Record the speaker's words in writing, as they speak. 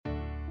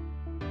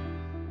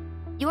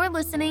You're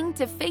listening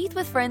to Faith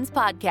with Friends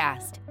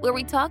podcast, where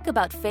we talk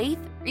about faith,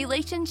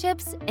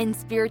 relationships, and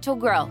spiritual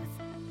growth.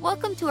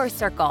 Welcome to our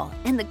circle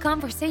and the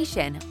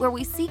conversation where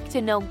we seek to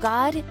know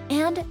God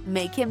and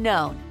make Him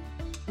known.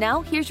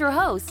 Now, here's your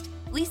host,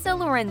 Lisa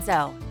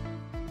Lorenzo.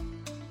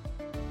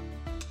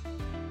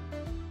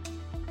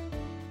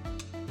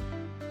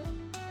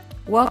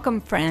 Welcome,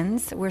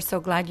 friends. We're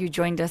so glad you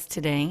joined us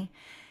today.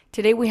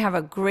 Today we have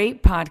a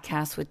great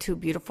podcast with two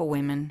beautiful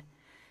women.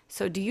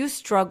 So do you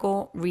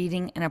struggle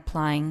reading and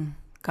applying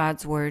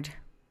God's Word?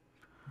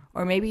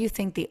 Or maybe you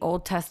think the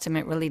Old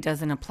Testament really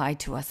doesn't apply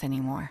to us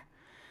anymore.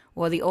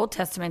 Well, the Old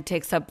Testament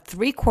takes up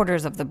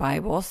 3/4 of the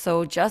Bible,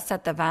 so just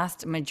that the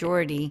vast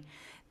majority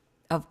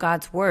of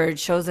God's Word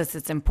shows us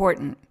it's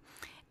important.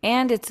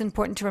 And it's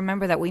important to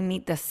remember that we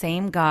meet the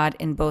same God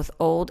in both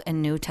Old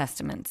and New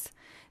Testaments.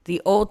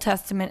 The Old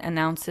Testament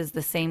announces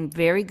the same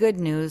very good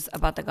news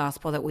about the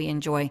gospel that we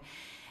enjoy.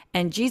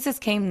 And Jesus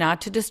came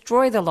not to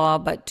destroy the law,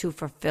 but to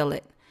fulfill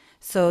it.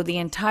 So the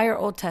entire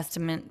Old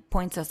Testament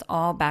points us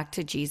all back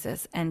to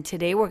Jesus. And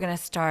today we're going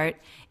to start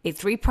a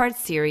 3-part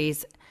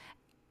series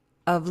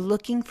of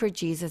looking for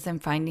Jesus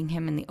and finding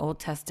Him in the Old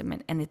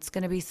Testament. And it's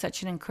going to be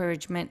such an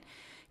encouragement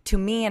to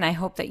me, and I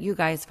hope that you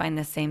guys find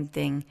the same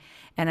thing.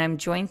 And I'm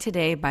joined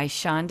today by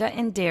Shonda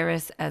and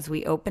Darius as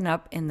we open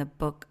up in the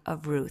book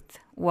of Ruth.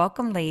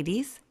 Welcome,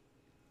 ladies.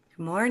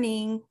 Good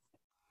morning.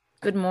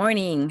 Good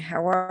morning.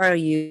 How are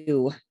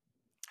you?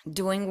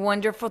 Doing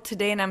wonderful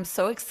today, and I'm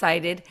so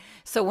excited.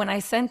 So when I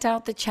sent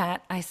out the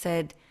chat, I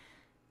said,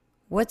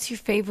 what's your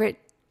favorite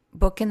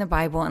book in the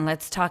Bible? And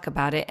let's talk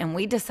about it. And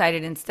we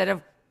decided, instead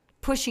of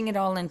pushing it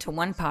all into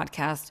one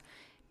podcast,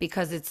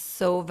 because it's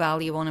so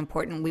valuable and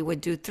important, we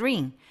would do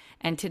 3.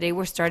 And today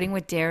we're starting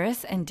with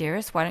Darius. And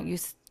Darius, why don't you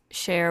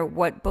share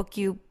what book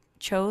you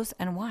chose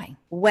and why?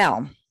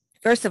 Well,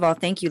 first of all,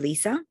 thank you,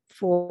 Lisa,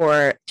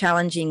 for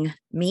challenging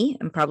me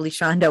and probably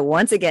Shonda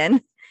once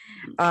again,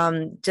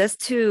 just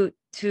to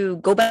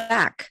go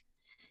back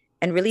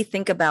and really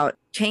think about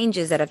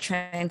changes that have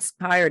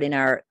transpired in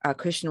our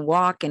Christian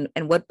walk and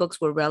what books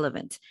were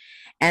relevant.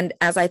 And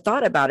as I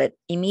thought about it,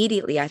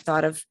 immediately I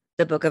thought of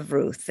the book of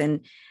Ruth.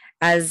 And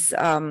as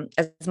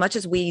much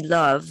as we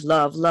love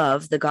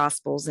the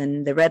Gospels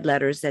and the red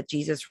letters that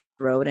Jesus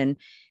wrote, and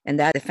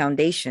that the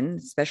foundation,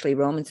 especially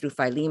Romans through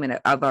Philemon,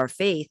 of our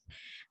faith,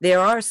 there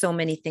are so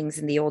many things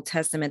in the Old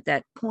Testament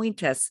that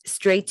point us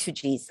straight to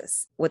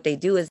Jesus. What they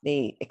do is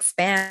they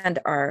expand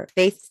our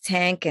faith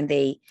tank, and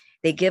they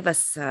give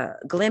us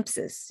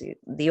glimpses.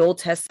 The Old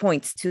Testament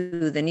points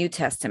to the New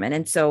Testament.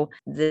 And so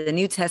the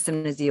New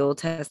Testament is the Old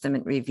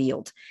Testament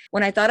revealed.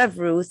 When I thought of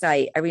Ruth,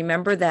 I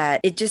remember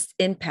that it just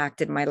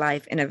impacted my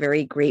life in a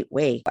very great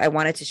way. I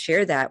wanted to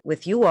share that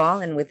with you all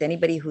and with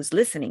anybody who's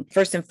listening.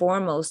 First and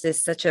foremost,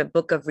 it's such a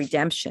book of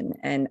redemption,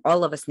 and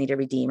all of us need a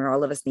redeemer.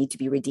 All of us need to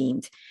be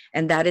redeemed.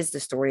 And that is the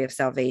story of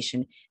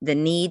salvation, the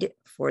need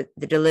for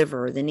the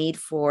deliverer, the need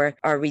for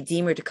our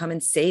Redeemer to come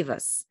and save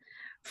us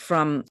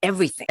from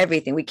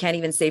everything. We can't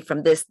even save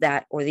from this,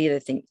 that, or the other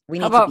thing. We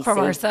need How about to be from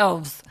saved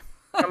ourselves?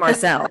 From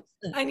ourselves.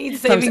 I need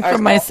saving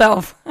from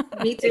myself.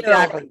 Me too.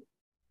 Exactly.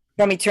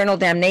 From eternal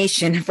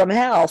damnation, from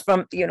hell,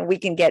 we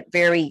can get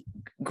very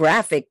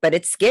graphic, but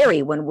it's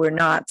scary when we're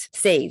not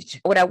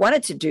saved. What I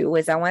wanted to do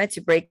is I wanted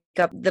to break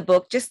up the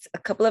book, just a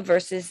couple of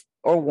verses,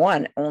 or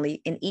one only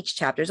in each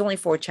chapter. There's only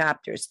 4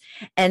 chapters.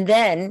 And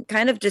then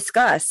kind of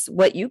discuss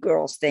what you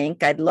girls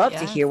think. I'd love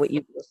to hear what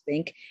you girls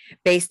think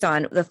based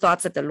on the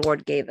thoughts that the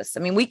Lord gave us. I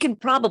mean, we can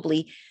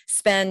probably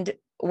spend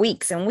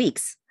weeks and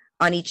weeks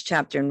on each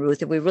chapter in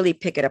Ruth if we really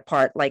pick it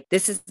apart. Like,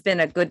 this has been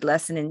a good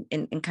lesson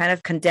in kind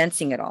of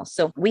condensing it all.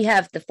 So we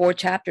have the 4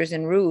 chapters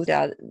in Ruth,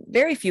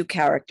 very few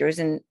characters,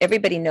 and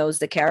everybody knows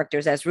the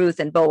characters as Ruth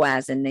and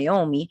Boaz and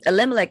Naomi.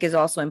 Elimelech is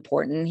also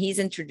important. He's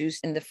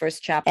introduced in the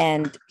first chapter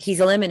and he's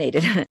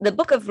eliminated. The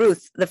book of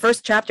Ruth, the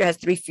first chapter, has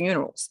 3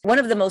 funerals. One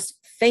of the most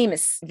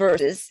famous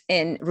verses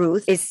in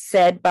Ruth is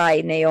said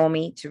by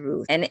Naomi to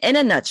Ruth. And in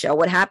a nutshell,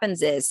 what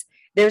happens is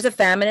there's a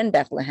famine in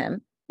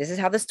Bethlehem. This is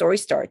how the story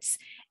starts.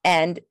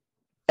 And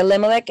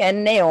Elimelech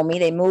and Naomi,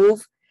 they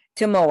move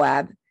to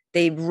Moab.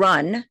 They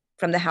run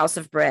from the house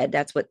of bread.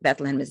 That's what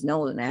Bethlehem is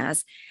known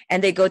as.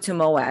 And they go to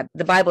Moab.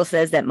 The Bible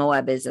says that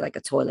Moab is like a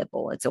toilet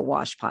bowl. It's a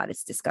wash pot.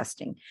 It's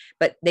disgusting.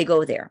 But they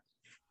go there,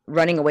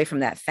 running away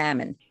from that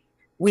famine.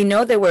 We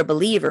know they were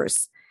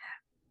believers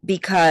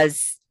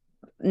because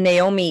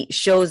Naomi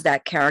shows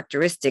that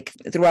characteristic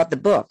throughout the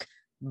book.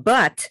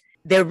 But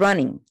they're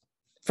running.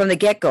 From the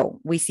get-go,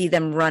 we see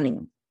them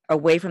running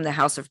away from the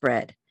house of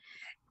bread.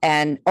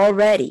 And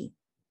already,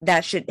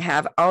 that should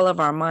have all of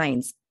our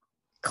minds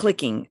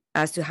clicking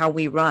as to how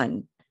we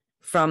run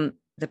from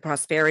the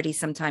prosperity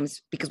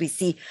sometimes, because we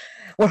see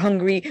we're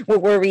hungry, we're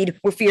worried,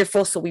 we're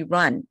fearful, so we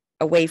run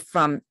away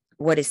from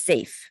what is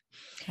safe.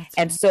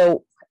 And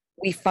so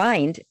we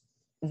find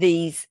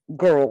these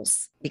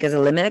girls, because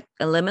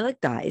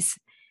Elimelech dies,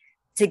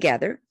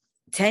 together.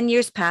 10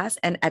 years pass,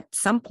 and at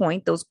some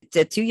point,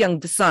 the 2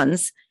 young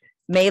sons,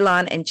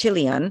 Mahlon and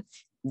Chilion,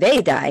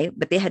 they die,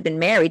 but they had been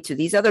married to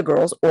these other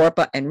girls,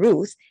 Orpah and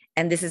Ruth,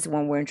 And this is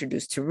when we're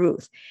introduced to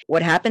Ruth.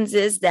 What happens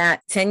is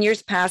that 10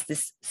 years past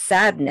this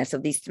sadness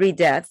of these 3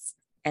 deaths,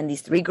 and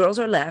these 3 girls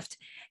are left.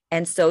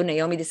 And so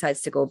Naomi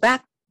decides to go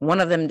back. One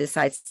of them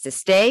decides to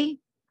stay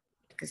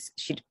because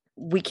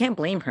we can't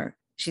blame her.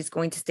 She's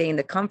going to stay in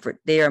the comfort.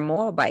 They are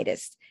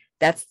Moabitess.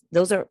 That's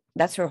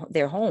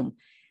their home.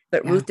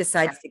 But Ruth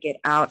decides to get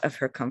out of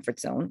her comfort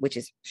zone, which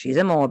is she's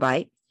a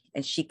Moabite,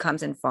 and she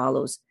comes and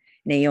follows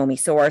Naomi.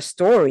 So our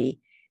story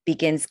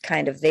begins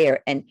kind of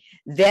there. And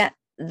that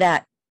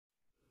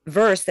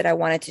verse that I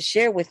wanted to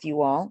share with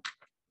you all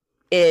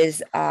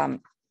is,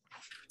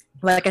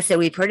 like I said,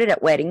 we've heard it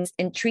at weddings.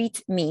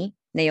 Entreat me,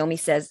 Naomi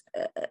says,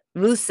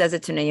 Ruth says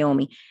it to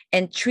Naomi,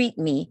 entreat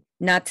me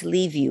not to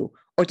leave you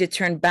or to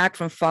turn back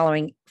from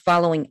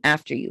following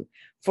after you.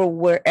 For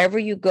wherever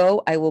you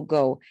go, I will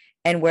go.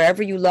 And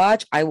wherever you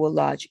lodge, I will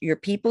lodge. Your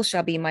people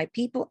shall be my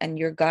people and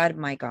your God,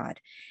 my God.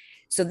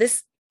 So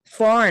this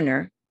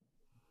foreigner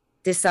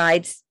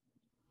decides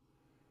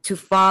to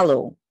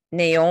follow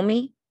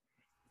Naomi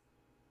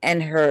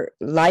and her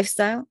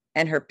lifestyle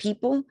and her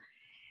people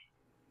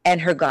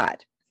and her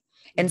God.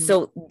 And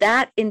so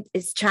that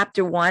is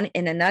chapter 1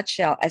 in a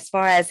nutshell, as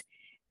far as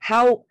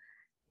how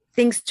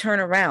things turn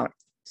around.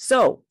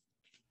 So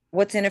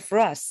what's in it for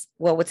us?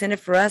 Well, what's in it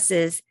for us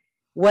is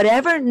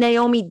whatever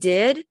Naomi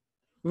did,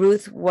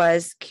 Ruth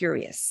was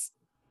curious.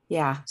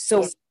 Yeah.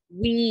 So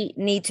we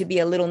need to be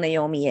a little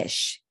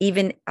Naomi-ish,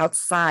 even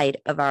outside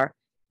of our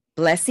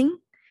blessing,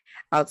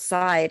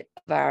 outside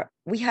of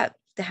we have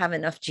to have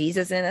enough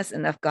Jesus in us,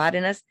 enough God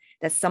in us,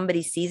 that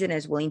somebody sees it and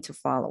is willing to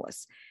follow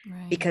us.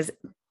 Right. Because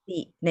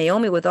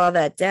Naomi, with all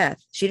that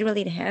death, she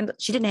didn't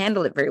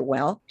handle it very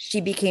well. She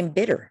became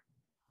bitter,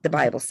 the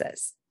Bible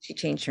says. She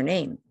changed her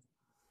name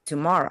to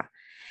Mara.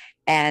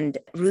 And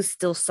Ruth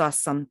still saw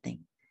something.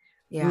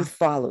 Yeah. Ruth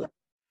followed.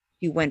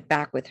 He went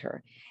back with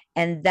her.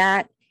 And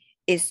that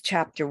is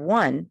chapter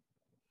 1,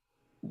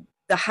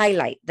 the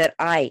highlight that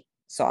I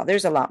saw.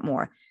 There's a lot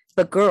more.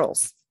 But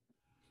girls.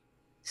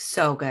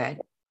 So good.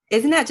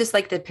 Isn't that just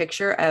like the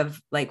picture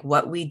of like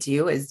what we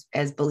do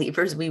as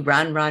believers? We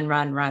run.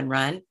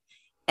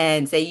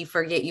 And say, you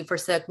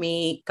forsook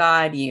me,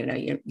 God,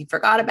 you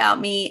forgot about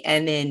me.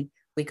 And then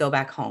we go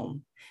back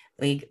home.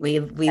 We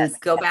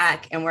go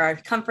back and we're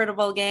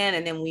comfortable again.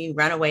 And then we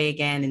run away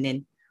again. And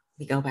then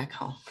we go back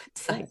home.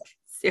 It's like,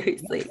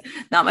 seriously,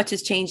 not much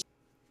has changed.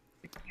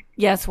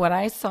 Yes. What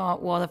I saw,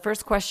 well, the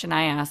first question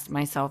I asked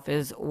myself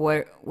is,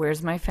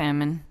 where's my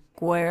famine?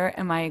 Where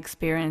am I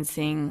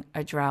experiencing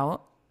a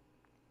drought?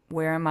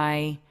 Where am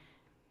I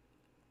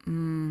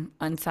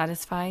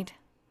unsatisfied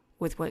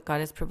with what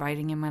God is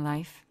providing in my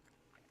life?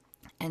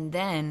 And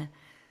then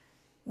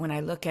when I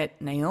look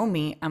at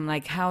Naomi, I'm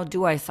like, how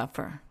do I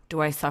suffer?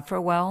 Do I suffer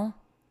well?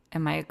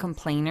 Am I a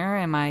complainer?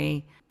 Am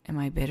I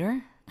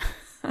bitter?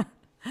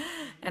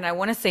 And I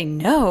want to say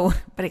no,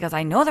 but because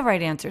I know the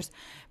right answers.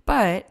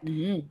 But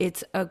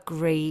it's a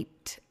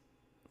great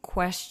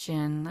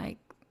question. Like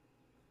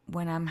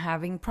when I'm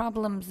having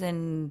problems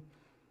in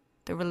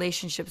the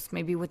relationships,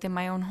 maybe within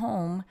my own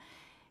home,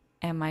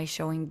 am I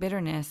showing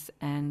bitterness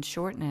and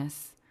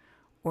shortness?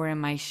 Or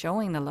am I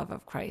showing the love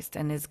of Christ?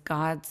 And is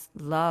God's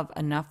love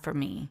enough for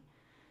me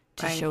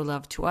to show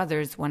love to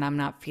others when I'm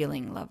not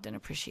feeling loved and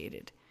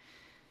appreciated?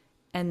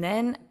 And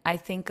then I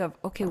think of,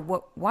 okay,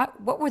 what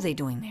were they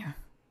doing there?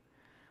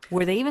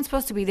 Were they even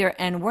supposed to be there?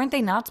 And weren't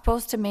they not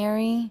supposed to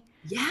marry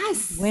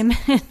women?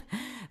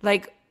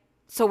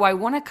 So I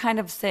want to kind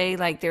of say,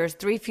 like, there's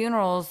 3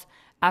 funerals.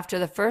 After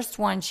the first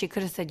one, she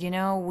could have said,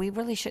 we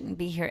really shouldn't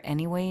be here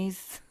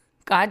anyways.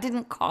 God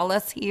didn't call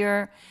us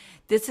here.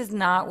 This is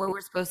not where we're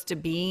supposed to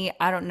be.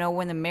 I don't know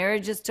when the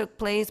marriages took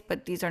place,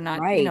 but these are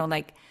not,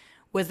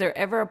 was there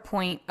ever a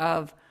point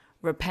of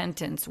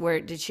repentance where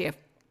did she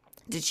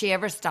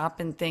ever stop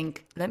and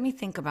think, let me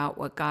think about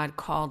what God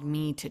called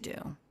me to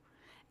do?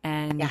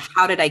 And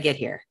how did I get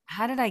here?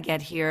 How did I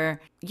get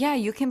here? Yeah,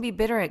 you can be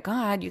bitter at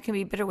God. You can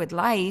be bitter with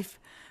life.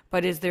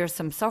 But is there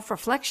some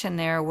self-reflection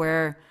there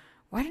where,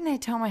 why didn't I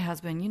tell my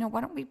husband,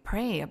 why don't we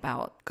pray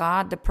about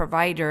God, the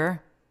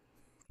provider,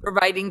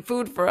 providing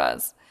food for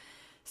us?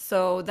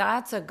 So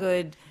that's a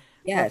good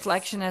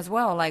reflection as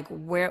well. Like,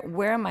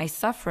 where am I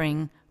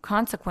suffering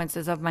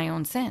consequences of my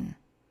own sin?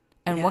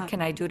 And what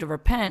can I do to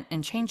repent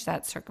and change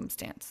that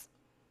circumstance?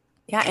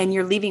 Yeah. And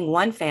you're leaving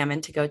one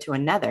famine to go to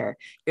another.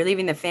 You're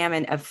leaving the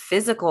famine of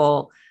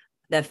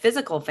the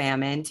physical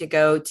famine to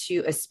go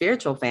to a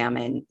spiritual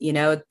famine.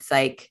 It's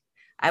like,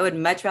 I would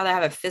much rather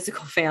have a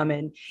physical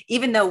famine,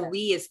 even though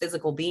we as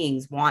physical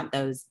beings want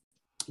those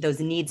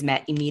needs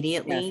met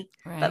immediately. Yes,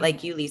 right. But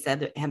like you,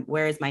 Lisa,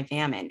 where is my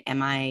famine?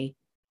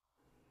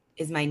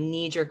 Is my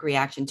knee-jerk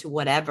reaction to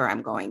whatever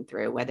I'm going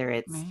through, whether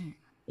it's,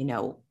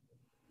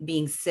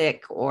 being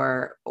sick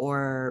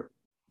or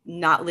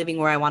not living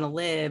where I want to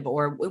live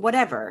or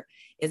whatever,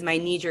 is my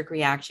knee-jerk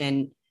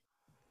reaction,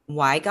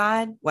 why,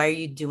 God? Why are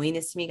you doing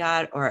this to me,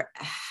 God? Or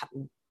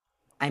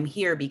I'm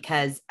here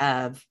because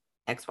of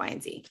X, Y,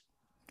 and Z.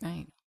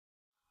 Right.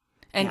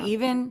 And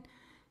even,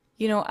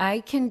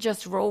 I can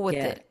just roll with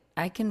it.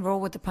 I can roll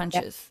with the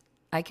punches.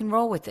 I can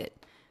roll with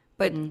it.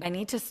 But I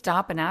need to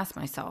stop and ask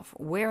myself,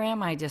 where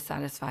am I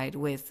dissatisfied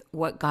with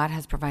what God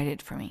has provided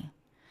for me?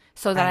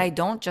 So that I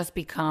don't just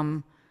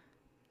become,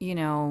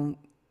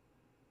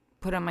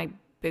 put on my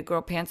big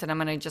girl pants and I'm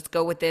going to just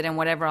go with it and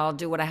whatever, I'll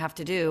do what I have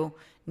to do.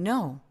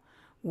 No.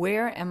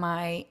 Where am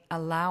I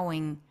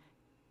allowing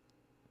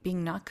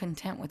being not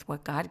content with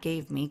what God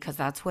gave me? Because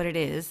that's what it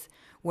is.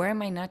 Where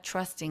am I not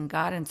trusting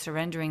God and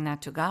surrendering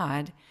that to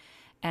God?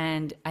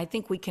 And I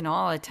think we can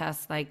all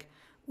attest, like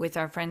with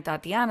our friend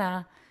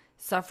Tatiana,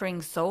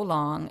 suffering so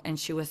long, and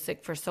she was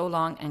sick for so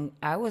long. And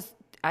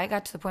I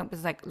got to the point where it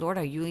was like, Lord,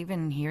 are you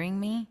even hearing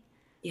me?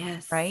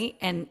 Yes. Right.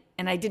 And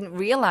I didn't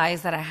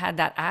realize that I had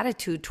that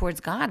attitude towards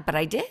God, but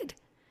I did.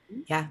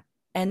 Yeah.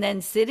 And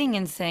then sitting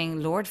and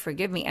saying, Lord,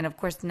 forgive me. And of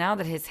course, now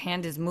that his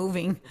hand is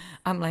moving,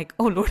 I'm like,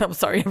 oh, Lord, I'm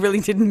sorry. I really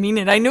didn't mean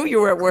it. I knew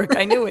you were at work.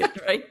 I knew it.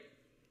 Right.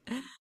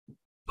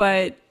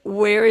 But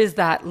where's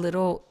that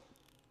little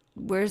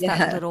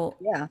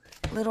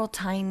little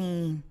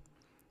tiny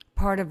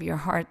part of your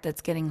heart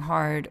that's getting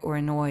hard or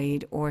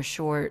annoyed or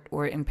short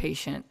or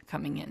impatient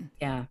coming in?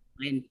 Yeah.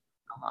 A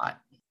lot.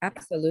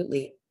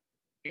 Absolutely.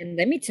 And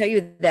let me tell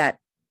you that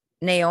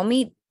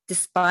Naomi,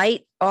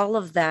 despite all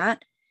of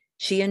that,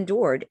 she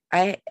endured.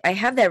 I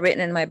have that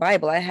written in my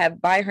Bible. I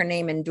have by her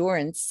name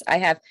endurance. I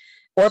have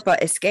Orpah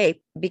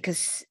escape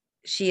because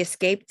she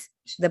escaped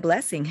the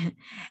blessing,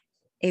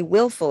 a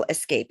willful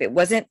escape. It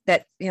wasn't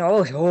that,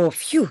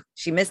 phew,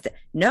 she missed it.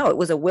 No, it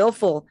was a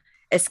willful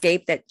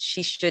escape that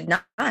she should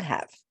not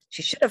have.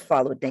 She should have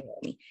followed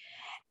Naomi.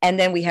 And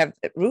then we have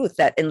Ruth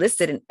that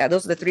enlisted. And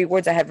those are the 3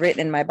 words I have written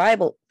in my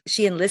Bible.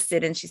 She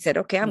enlisted and she said,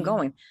 okay, I'm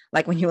going.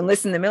 Like when you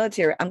enlist in the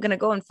military, I'm going to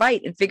go and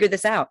fight and figure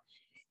this out.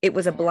 It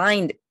was a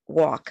blind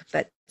walk.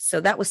 But so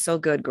that was so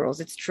good, girls.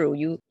 It's true.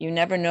 You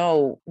never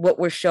know what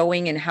we're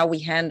showing and how we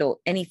handle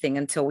anything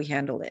until we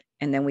handle it.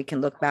 And then we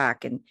can look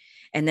back and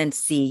then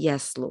see,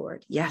 yes,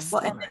 Lord. Yes.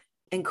 Well, Lord. and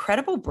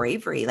incredible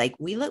bravery. Like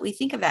we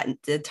think of that in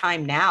the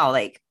time now,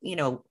 like,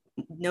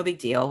 no big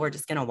deal. We're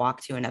just going to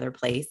walk to another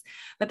place.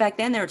 But back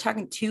then they were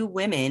talking 2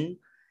 women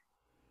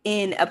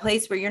in a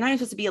place where you're not even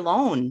supposed to be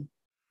alone,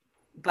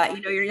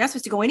 but you're not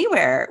supposed to go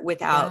anywhere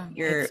without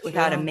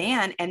a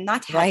man, and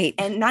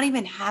not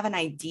even have an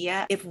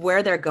idea if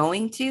where they're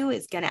going to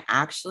is going to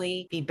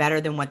actually be better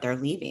than what they're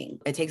leaving.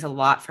 It takes a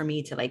lot for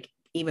me to like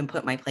even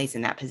put my place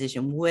in that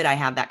position. Would I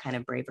have that kind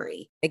of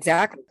bravery?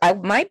 Exactly. I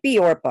might be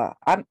Orpah.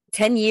 I'm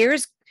 10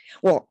 years.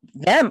 Well,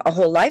 them a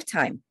whole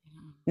lifetime.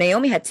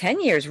 Naomi had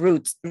 10 years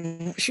roots.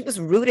 She was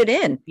rooted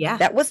in. Yeah.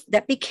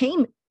 That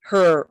became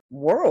her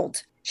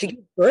world. She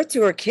gave birth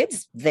to her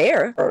kids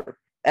there, or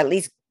at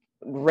least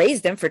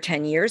raised them for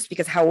 10 years,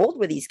 because how old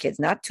were these kids?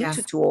 Not too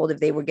old if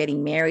they were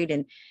getting married,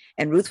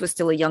 and Ruth was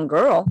still a young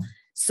girl.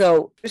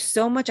 So there's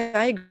so much.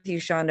 I agree with you,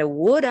 Shonda.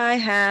 Would I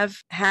have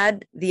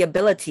had the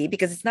ability,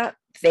 because it's not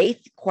faith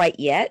quite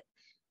yet,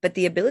 but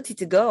the ability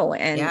to go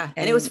and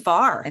it was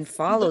far and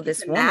follow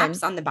this woman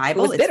maps on the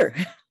Bible. It was bitter.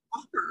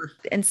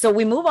 And so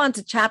we move on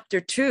to chapter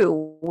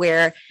 2,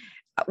 where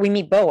we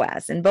meet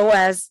Boaz. And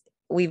Boaz,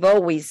 we've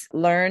always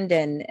learned,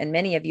 and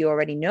many of you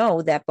already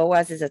know, that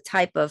Boaz is a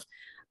type of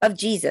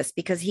Jesus,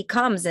 because he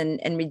comes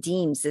and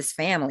redeems this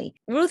family.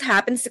 Ruth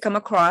happens to come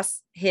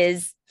across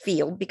his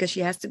field because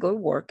she has to go to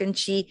work, and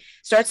she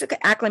starts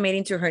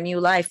acclimating to her new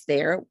life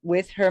there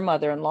with her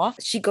mother-in-law.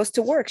 She goes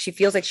to work. She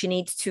feels like she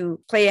needs to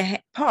play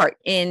a part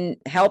in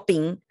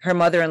helping her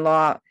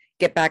mother-in-law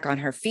get back on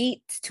her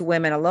feet, to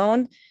women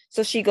alone.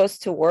 So she goes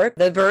to work.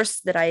 The verse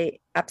that I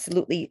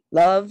absolutely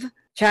love,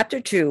 chapter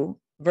 2,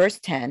 verse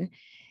 10,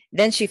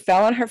 then she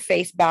fell on her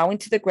face, bowing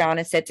to the ground,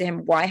 and said to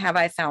him, why have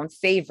I found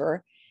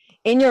favor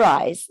in your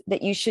eyes,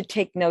 that you should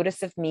take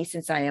notice of me,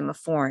 since I am a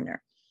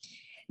foreigner?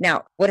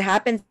 Now, what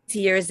happens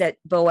here is that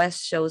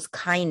Boaz shows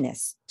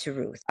kindness to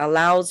Ruth,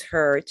 allows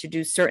her to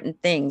do certain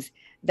things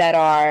that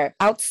are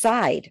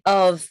outside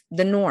of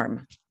the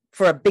norm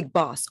for a big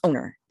boss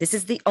owner. This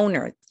is the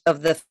owner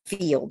of the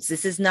fields.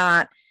 This is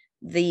not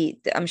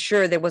I'm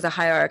sure there was a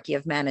hierarchy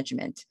of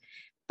management,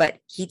 but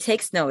he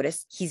takes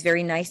notice. He's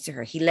very nice to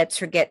her. He lets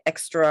her get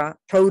extra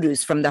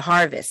produce from the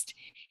harvest.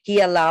 He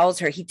allows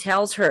her, he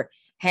tells her,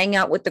 hang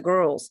out with the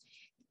girls.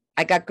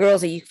 I got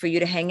girls for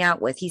you to hang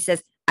out with. He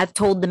says, I've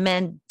told the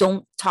men,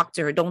 don't talk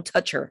to her, don't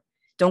touch her,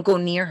 don't go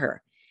near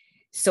her.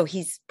 So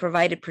he's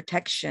provided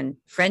protection,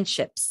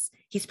 friendships.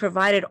 He's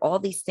provided all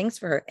these things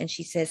for her. And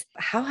she says,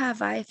 how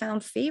have I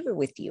found favor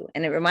with you?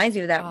 And it reminds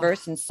me of that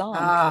verse in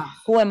Psalm.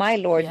 Who am I,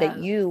 Lord, that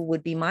you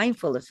would be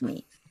mindful of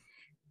me?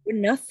 We're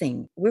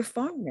nothing. We're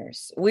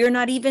foreigners. We're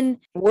not even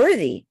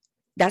worthy.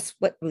 That's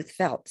what Ruth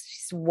felt. She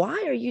said,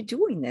 why are you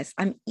doing this?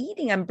 I'm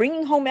eating. I'm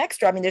bringing home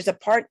extra. I mean, there's a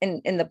part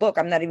in the book.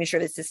 I'm not even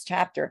sure it's this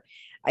chapter.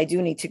 I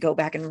do need to go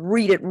back and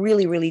read it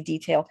really, really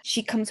detailed.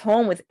 She comes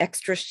home with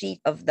extra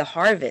sheet of the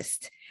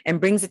harvest and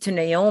brings it to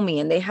Naomi,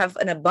 and they have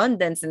an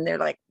abundance, and they're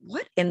like,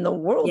 what in the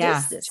world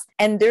is this?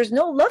 And there's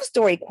no love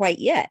story quite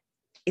yet.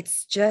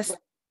 It's just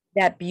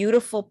that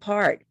beautiful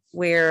part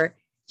where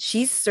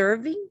she's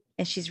serving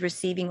and she's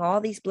receiving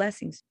all these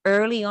blessings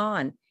early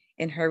on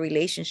in her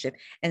relationship.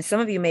 And some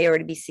of you may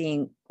already be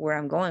seeing where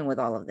I'm going with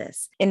all of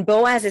this. In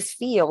Boaz's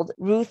field,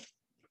 Ruth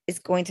is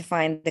going to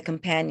find the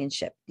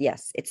companionship.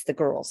 Yes, it's the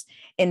girls.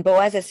 In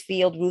Boaz's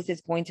field, Ruth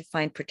is going to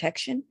find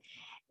protection.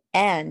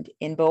 And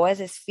in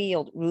Boaz's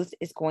field, Ruth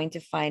is going to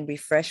find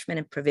refreshment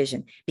and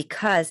provision,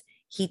 because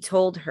he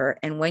told her,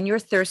 and when you're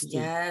thirsty,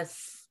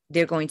 Yes,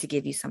 they're going to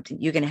give you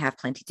something. You're going to have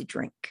plenty to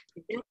drink.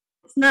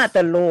 It's not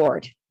the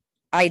Lord.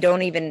 I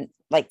don't even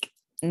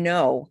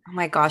know. oh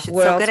my gosh, it's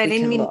where so else good. I we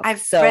didn't can even, look.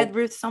 I've So, read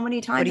Ruth so many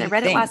what times. do I you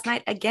read it last think?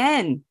 night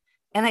again,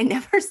 and I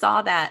never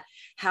saw that,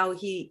 how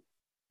he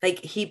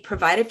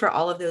provided for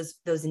all of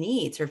those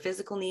needs, her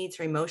physical needs,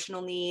 her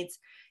emotional needs.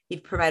 He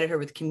provided her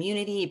with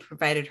community. He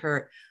provided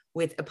her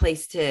with a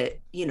place to,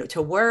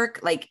 to work,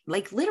 like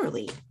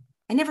literally.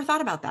 I never thought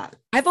about that.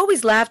 I've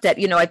always laughed at,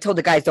 I told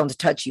the guys don't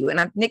touch you. And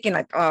I'm thinking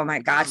like, oh my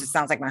gosh, it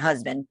sounds like my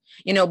husband,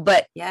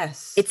 but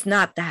Yes, it's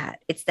not that.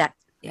 It's that.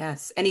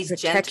 yes. And he's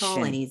protection.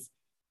 gentle, and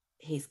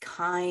he's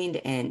kind,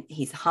 and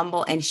he's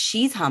humble, and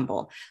she's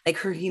humble. Like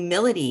her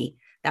humility.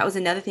 That was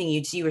another thing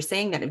you were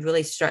saying that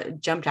really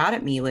jumped out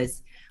at me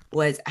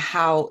was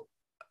how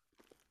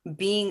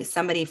being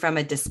somebody from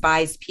a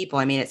despised people.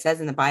 I mean, it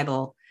says in the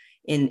Bible,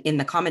 in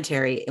the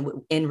commentary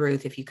in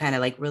Ruth, if you kind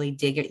of really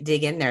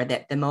dig in there,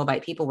 that the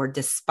Moabite people were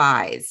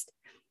despised.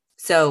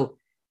 So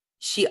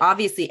she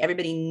obviously,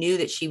 everybody knew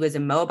that she was a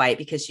Moabite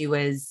because she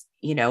was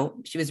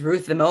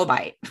Ruth the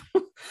Moabite.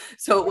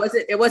 So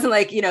it wasn't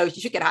like,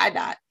 she could hide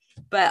that,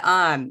 but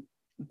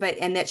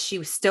and that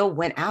she still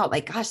went out.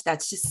 Like, gosh,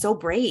 that's just so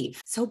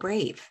brave. So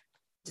brave.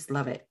 Just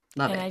love it.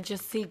 Love it. And I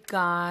just see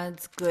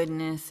God's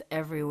goodness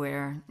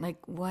everywhere. Like,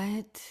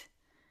 what?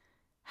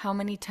 How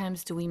many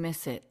times do we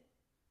miss it?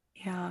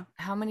 Yeah.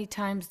 How many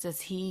times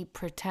does he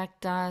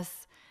protect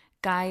us,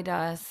 guide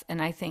us?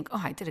 And I think,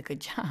 oh, I did a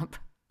good job.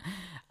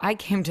 I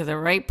came to the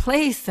right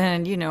place,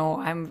 and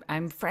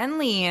I'm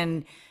friendly.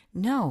 And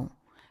no,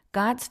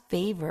 God's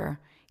favor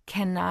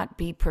cannot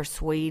be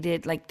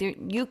persuaded. Like,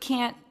 you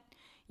can't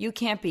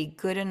be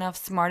good enough,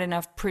 smart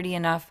enough, pretty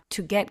enough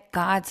to get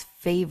God's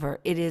favor.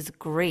 It is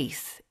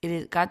grace.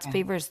 God's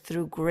favor is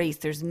through grace.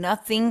 There's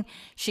nothing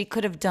she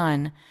could have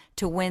done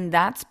to win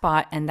that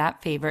spot and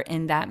that favor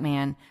in that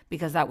man,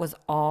 because that was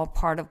all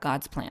part of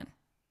God's plan.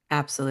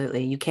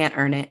 Absolutely. You can't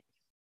earn it.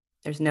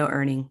 There's no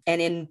earning. And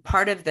in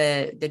part of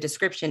the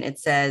description, it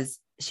says,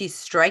 she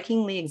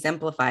strikingly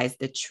exemplifies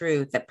the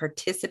truth that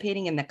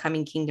participating in the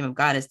coming kingdom of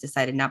God is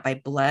decided not by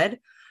blood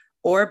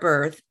or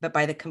birth, but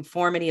by the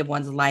conformity of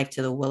one's life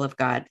to the will of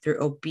God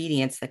through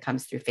obedience that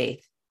comes through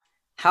faith.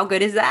 How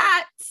good is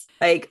that?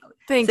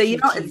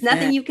 It's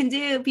nothing you can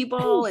do,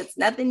 people. It's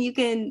nothing you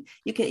can't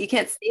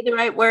say the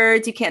right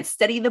words. You can't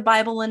study the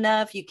Bible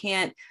enough. You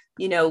can't,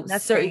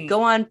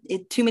 go on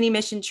too many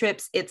mission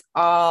trips. It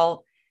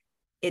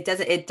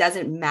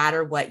doesn't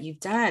matter what you've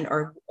done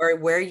or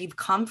where you've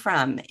come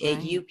from.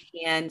 Right. You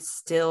can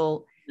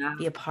still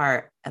be a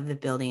part of the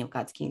building of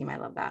God's kingdom. I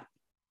love that.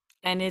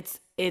 And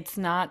it's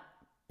not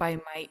by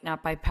might,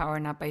 not by power,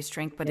 not by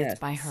strength, but it's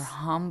by her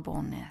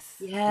humbleness.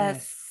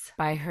 Yes.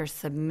 By her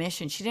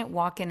submission. She didn't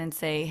walk in and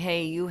say,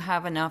 hey, you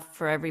have enough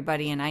for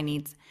everybody and I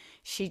need.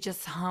 She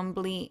just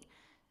humbly,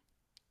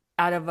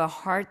 out of a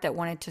heart that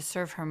wanted to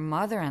serve her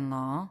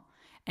mother-in-law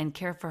and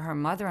care for her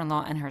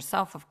mother-in-law and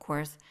herself, of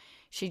course,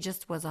 she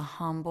just was a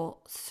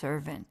humble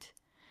servant.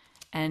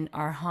 And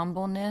our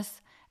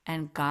humbleness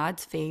and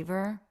God's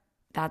favor,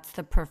 that's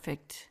the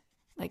perfect.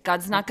 Like,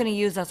 God's not going to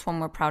use us when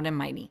we're proud and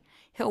mighty.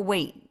 He'll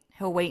wait.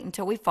 He'll wait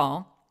until we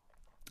fall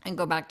and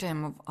go back to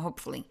him,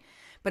 hopefully.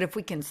 But if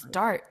we can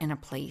start in a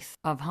place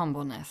of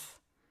humbleness,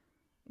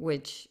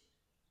 which,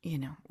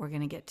 we're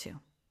going to get to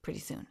pretty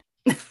soon.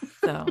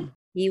 So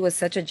he was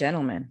such a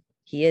gentleman.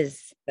 He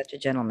is such a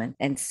gentleman.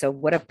 And so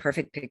what a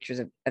perfect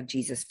picture of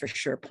Jesus, for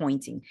sure,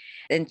 pointing.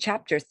 In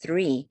chapter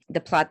 3,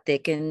 the plot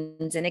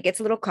thickens and it gets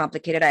a little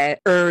complicated. I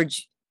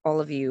urge all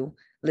of you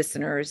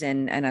listeners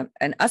and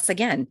us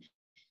again,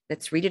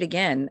 let's read it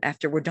again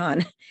after we're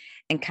done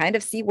and kind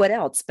of see what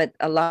else. But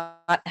a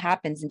lot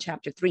happens in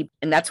chapter 3.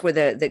 And that's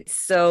where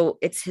so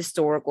it's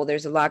historical.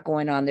 There's a lot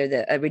going on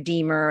there. A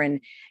redeemer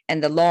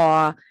and the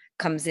law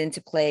comes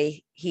into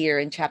play here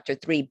in chapter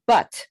 3.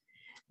 But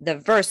the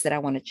verse that I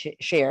want to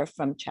share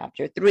from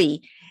chapter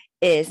 3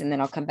 is, and then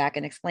I'll come back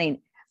and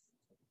explain,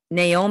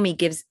 Naomi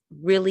gives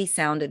really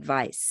sound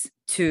advice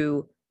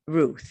to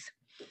Ruth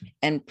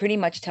and pretty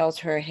much tells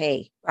her,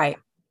 hey, right,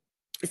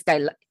 this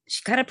guy,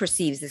 she kind of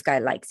perceives this guy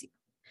likes you.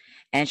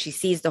 And she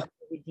sees the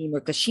Redeemer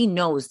because she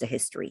knows the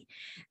history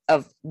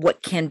of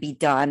what can be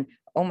done.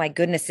 Oh my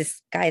goodness,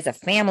 this guy is a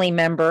family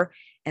member.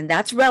 And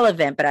that's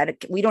relevant,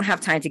 but we don't have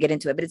time to get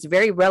into it. But it's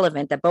very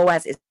relevant that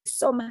Boaz is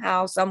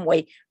somehow, some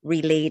way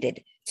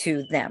related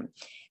to them.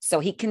 So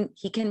he can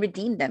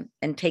redeem them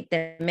and take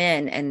them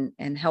in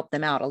and help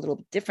them out a little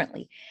bit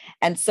differently.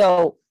 And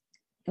so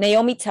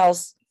Naomi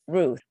tells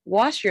Ruth,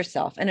 wash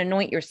yourself and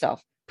anoint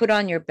yourself. Put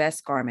on your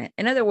best garment.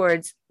 In other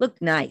words, look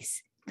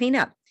nice, clean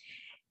up.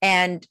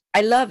 And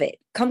I love it.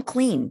 Come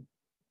clean.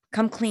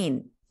 Come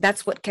clean.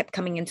 That's what kept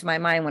coming into my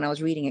mind when I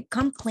was reading it.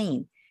 Come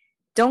clean.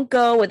 Don't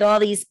go with all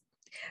these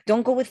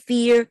Don't go with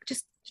fear.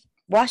 Just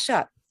wash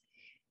up,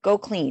 go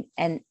clean.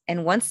 And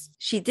once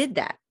she did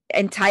that,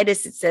 in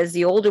Titus, it says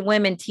the older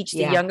women teach the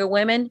younger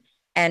women.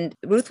 And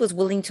Ruth was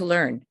willing to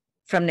learn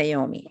from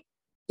Naomi.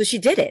 So she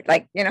did it.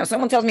 Like,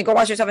 someone tells me, go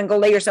wash yourself and go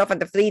lay yourself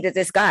at the feet of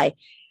this guy,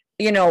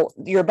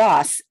 your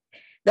boss.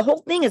 The whole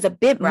thing is a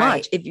bit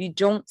much if you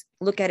don't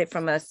look at it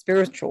from a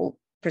spiritual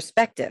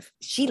perspective.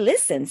 She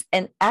listens.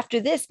 And after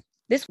this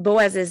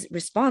Boaz's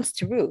response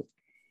to Ruth.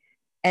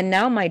 And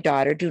now, my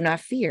daughter, do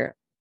not fear.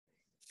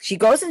 She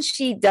goes and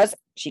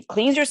she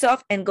cleans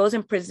herself and goes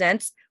and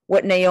presents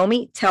what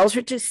Naomi tells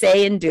her to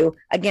say and do.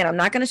 Again, I'm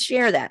not going to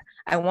share that.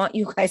 I want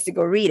you guys to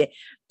go read it.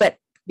 But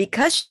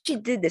because she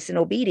did this in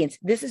obedience,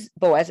 this is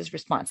Boaz's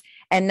response.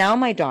 And now,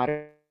 my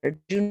daughter,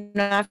 do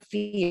not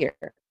fear.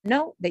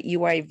 Know that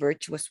you are a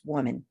virtuous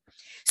woman.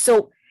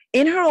 So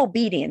in her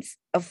obedience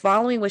of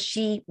following what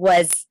she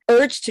was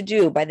urged to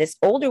do by this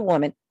older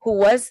woman who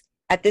was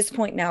at this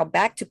point now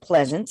back to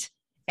pleasant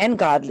and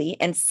godly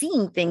and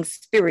seeing things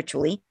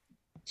spiritually,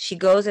 she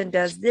goes and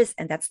does this.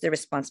 And that's the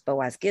response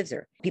Boaz gives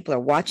her. People are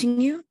watching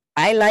you.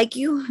 I like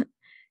you.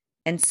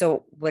 And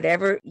so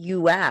whatever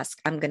you ask,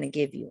 I'm going to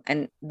give you.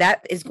 And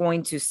that is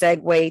going to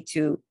segue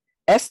to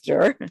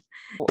Esther,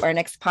 our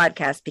next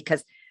podcast,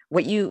 because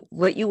what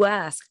you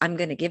ask, I'm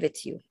going to give it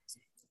to you.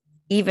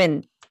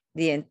 Even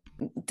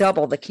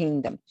double the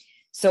kingdom.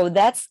 So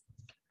that's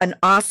an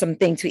awesome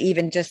thing to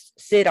even just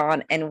sit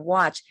on and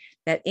watch,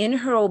 that in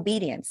her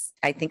obedience,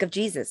 I think of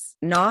Jesus,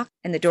 knock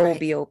and the door will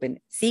be open.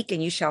 Seek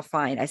and you shall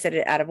find. I said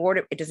it out of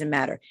order. It doesn't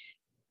matter.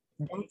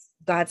 That's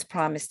God's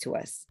promise to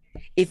us.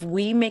 If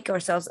we make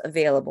ourselves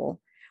available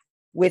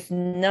with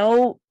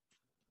not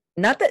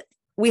that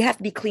we have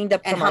to be cleaned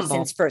up from our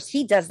sins first.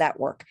 He does that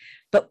work,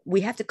 but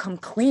we have to come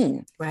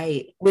clean,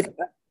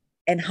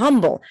 and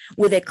humble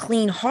with a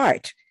clean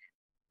heart.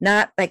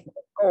 Not like,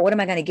 oh, what am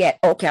I going to get?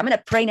 Okay, I'm going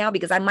to pray now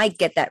because I might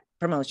get that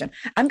promotion.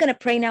 I'm going to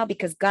pray now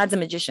because God's a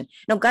magician.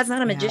 No, God's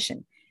not a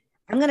magician.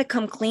 I'm going to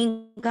come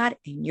clean, God,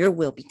 and your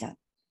will be done.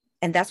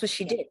 And that's what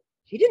she did.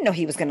 She didn't know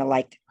he was going to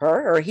like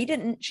her, or she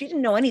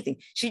didn't know anything.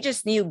 She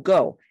just knew,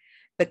 go,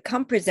 but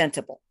come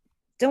presentable.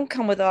 Don't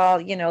come with all,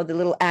 the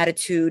little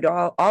attitude,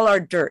 all our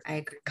dirt. I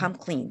agree. Come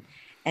clean.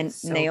 And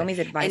so Naomi's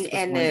advice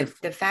and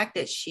the fact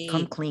that she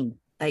come clean,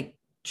 like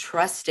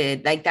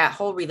trusted, like that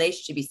whole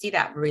relationship, you see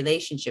that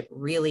relationship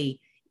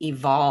really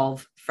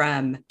evolve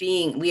from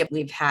being,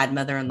 we've had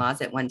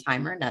mother-in-laws at one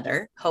time or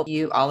another. Hope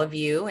all of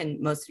you and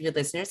most of your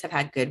listeners have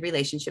had good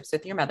relationships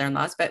with your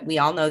mother-in-laws, but we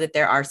all know that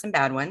there are some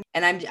bad ones.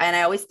 And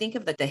I always think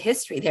of the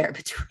history there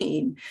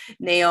between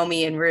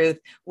Naomi and Ruth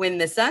when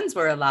the sons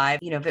were alive,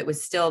 if it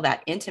was still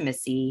that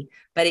intimacy,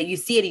 but you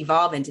see it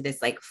evolve into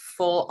this like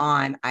full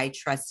on, I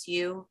trust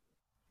you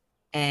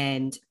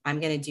and I'm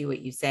going to do what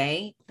you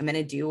say. I'm going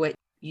to do what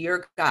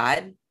your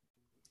God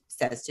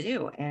says to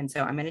do. And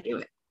so I'm going to do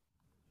it.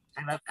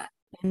 I love that.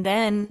 And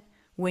then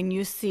when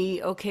you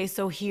see, okay,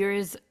 so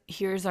here's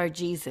our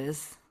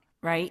Jesus,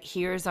 right?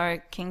 Here's our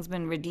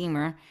Kingsman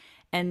Redeemer.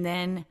 And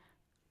then,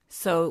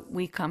 so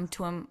we come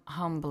to him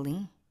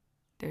humbly.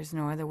 There's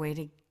no other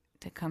way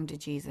to come to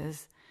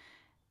Jesus.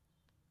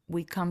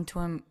 We come to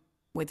him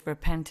with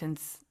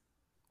repentance,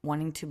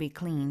 wanting to be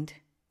cleaned.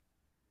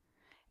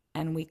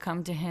 And we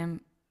come to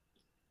him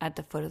at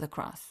the foot of the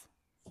cross.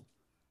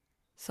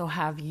 So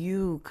have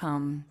you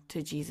come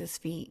to Jesus'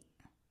 feet?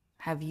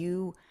 Have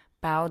you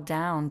bowed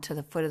down to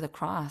the foot of the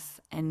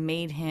cross and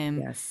made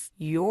him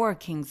your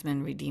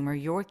Kingsman Redeemer,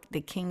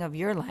 the king of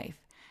your life?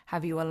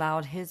 Have you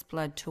allowed his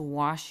blood to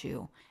wash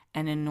you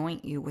and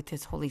anoint you with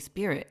his Holy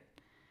Spirit?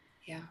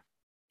 Yeah.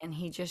 And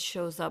he just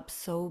shows up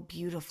so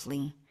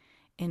beautifully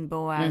in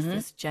Boaz,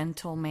 this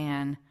gentle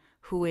man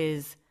who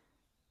is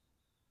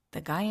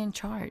the guy in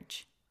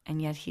charge.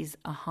 And yet he's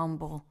a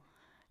humble,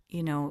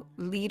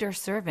 leader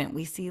servant.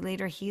 We see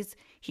later he's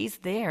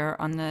there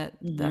on the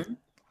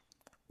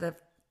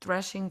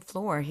threshing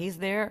floor. He's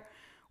there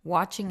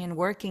watching and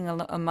working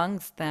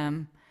amongst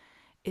them.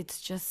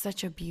 It's just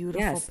such a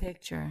beautiful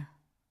picture.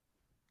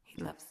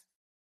 He loves.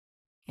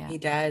 Yeah. He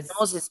does.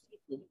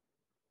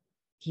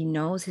 He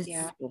knows his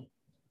people.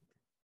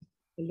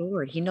 The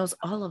Lord, he knows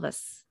all of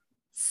us.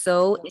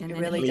 So it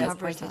really does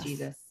point to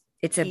Jesus.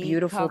 It's a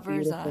beautiful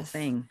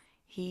thing.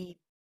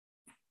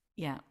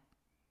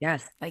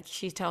 Yes. Like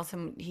she tells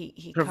him,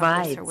 he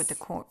provides covers her with the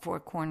four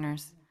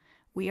corners.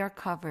 We are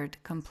covered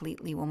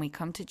completely when we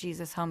come to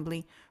Jesus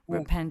humbly,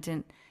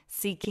 repentant,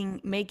 seeking,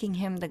 making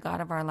him the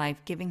God of our life,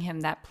 giving him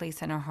that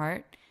place in our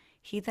heart.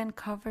 He then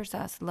covers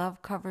us.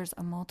 Love covers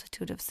a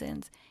multitude of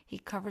sins. He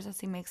covers us.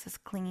 He makes us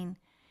clean.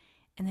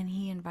 And then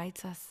he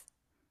invites us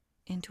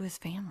into his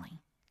family.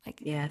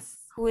 Like,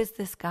 who is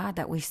this God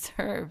that we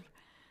serve?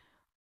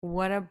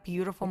 What a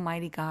beautiful,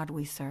 mighty God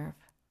we serve.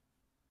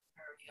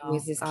 Who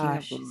is this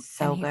Gosh,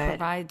 so and he good.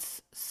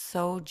 provides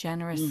so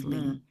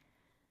generously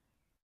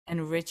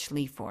and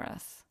richly for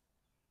us.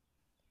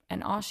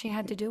 And all she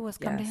had to do was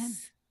come to him.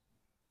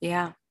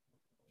 Yeah.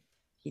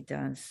 He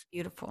does.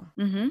 Beautiful.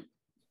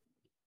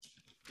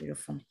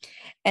 Beautiful.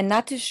 And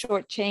not to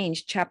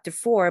shortchange chapter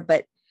 4,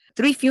 but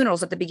 3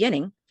 funerals at the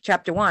beginning,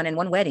 chapter 1, and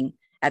 1 wedding.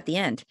 at the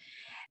end.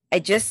 I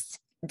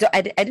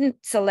didn't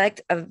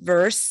select a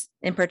verse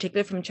in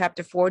particular from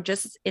chapter 4,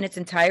 just in its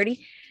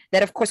entirety.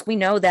 That, of course, we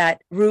know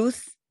that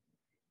Ruth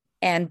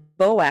and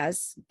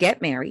Boaz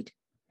get married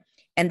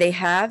and they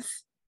have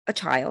a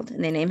child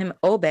and they name him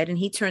Obed, and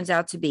he turns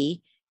out to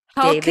be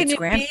How can David's it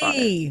grandfather.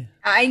 be?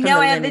 I From know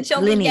the I have the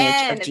children lineage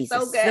again. of It's Jesus.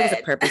 so good. There was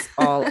a purpose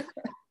all.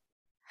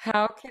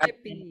 How can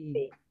it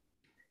be?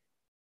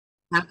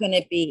 How can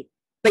it be?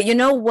 But you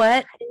know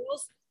what?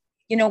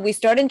 We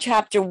start in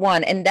chapter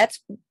 1, and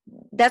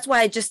that's why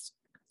I just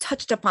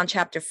touched upon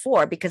chapter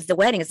 4, because the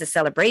wedding is the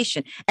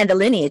celebration and the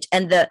lineage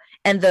and the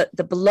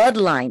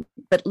bloodline.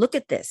 But look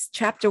at this.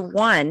 Chapter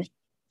 1,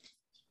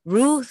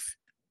 Ruth,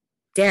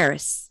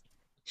 Darius,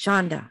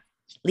 Shonda,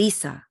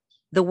 Lisa,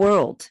 the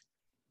world,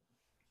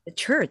 the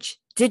church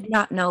did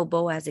not know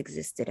Boaz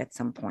existed at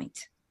some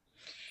point.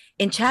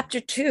 In chapter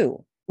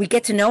 2, we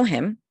get to know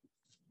him.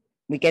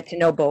 We get to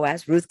know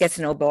Boaz. Ruth gets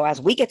to know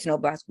Boaz. We get to know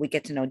Boaz. We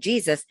get to know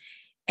Jesus.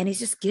 And he's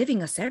just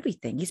giving us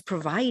everything. He's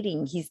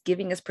providing. He's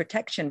giving us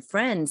protection,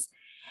 friends.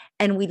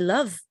 And we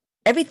love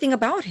everything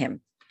about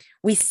him.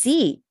 We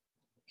see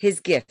his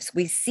gifts.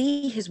 We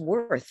see his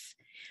worth.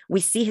 We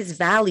see his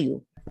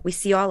value. We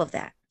see all of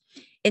that.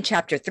 In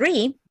chapter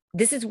 3,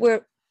 this is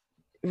where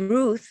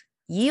Ruth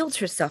yields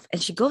herself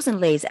and she goes and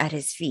lays at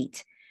his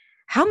feet.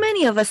 How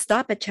many of us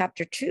stop at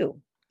chapter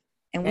 2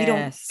 and we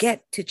don't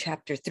get to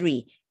chapter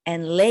 3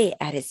 and lay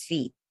at his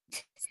feet?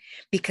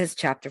 Because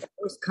chapter 4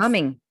 is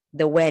coming,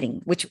 the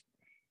wedding, which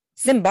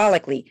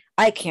symbolically,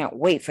 I can't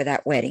wait for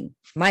that wedding,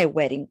 my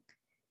wedding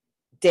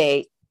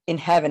day in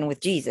heaven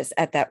with Jesus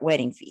at that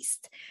wedding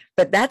feast.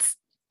 But that's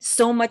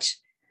so much,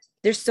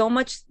 there's so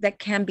much that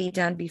can be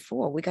done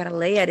before. We got to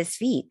lay at his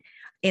feet.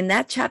 In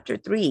that chapter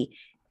 3,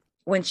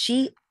 when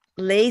she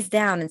lays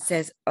down and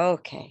says,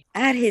 okay,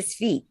 at his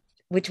feet,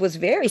 which was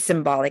very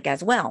symbolic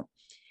as well,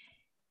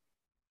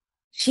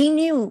 she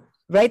knew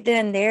right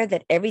then and there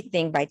that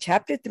everything by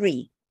chapter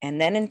 3, and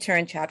then in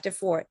turn, chapter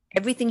 4,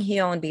 everything he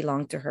owned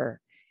belonged to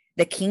her.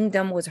 The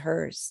kingdom was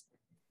hers.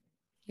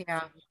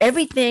 Yeah.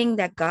 Everything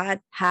that God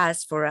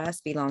has for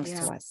us belongs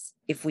to us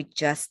if we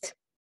just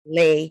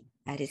lay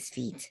at his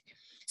feet.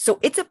 So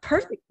it's a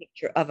perfect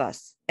picture of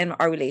us and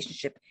our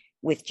relationship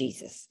with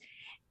Jesus.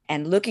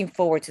 And looking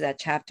forward to that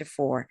chapter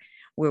 4,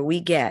 where we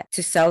get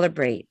to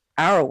celebrate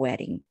our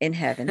wedding in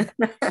heaven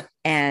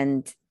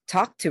and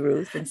talk to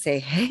Ruth and say,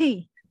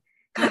 hey,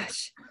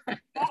 gosh,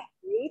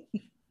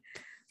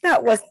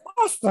 that was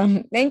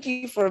awesome. Thank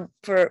you for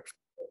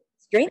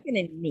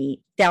strengthening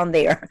me down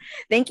there.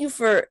 Thank you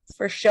for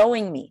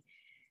showing me,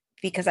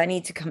 because I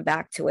need to come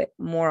back to it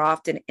more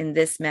often in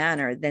this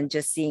manner than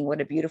just seeing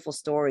what a beautiful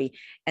story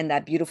and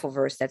that beautiful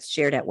verse that's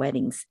shared at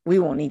weddings. We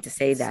won't need to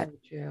say that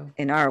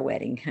in our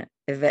wedding,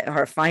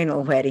 our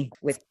final wedding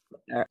with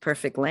our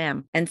perfect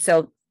lamb. And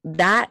so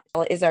that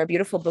is our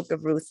beautiful book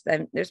of Ruth.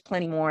 And there's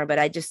plenty more, but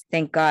I just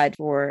thank God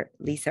for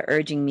Lisa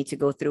urging me to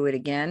go through it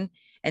again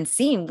and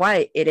seeing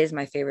why it is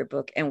my favorite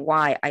book and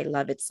why I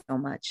love it so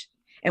much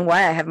and why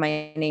I have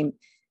my name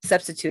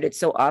substituted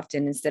so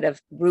often instead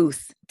of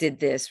Ruth did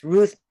this.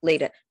 Ruth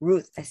later,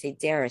 I say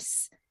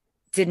Darius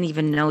didn't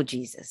even know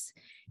Jesus.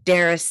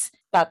 Darius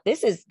thought,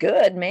 this is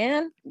good,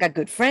 man. Got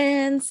good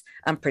friends.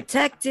 I'm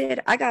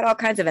protected. I got all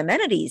kinds of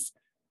amenities.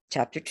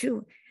 Chapter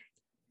 2.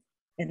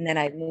 And then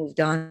I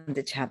moved on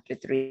to chapter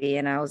 3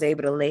 and I was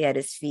able to lay at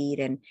his feet,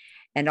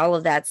 and all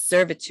of that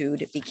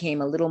servitude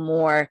became a little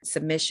more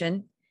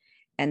submission,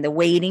 and the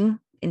waiting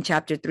in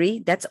chapter 3,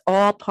 that's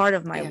all part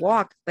of my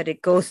walk, but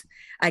it goes,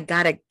 I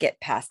got to get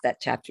past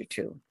that chapter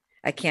 2.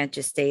 I can't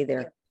just stay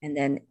there. And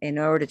then in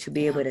order to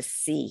be able to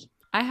see.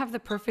 I have the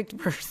perfect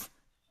verse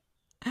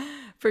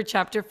for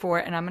chapter 4,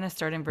 and I'm going to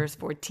start in verse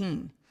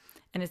 14.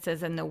 And it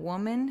says, and the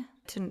women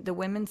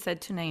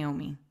said to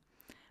Naomi,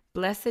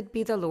 blessed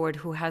be the Lord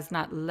who has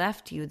not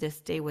left you this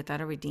day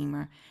without a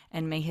redeemer,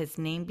 and may his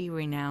name be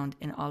renowned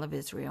in all of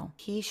Israel.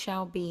 He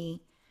shall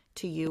be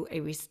to you a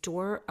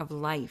restorer of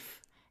life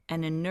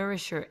and a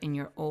nourisher in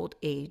your old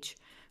age.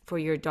 For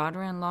your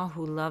daughter-in-law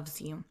who loves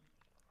you,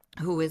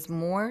 who is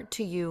more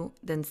to you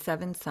than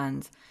 7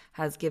 sons,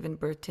 has given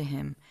birth to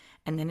him.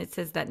 And then it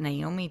says that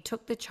Naomi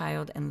took the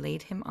child and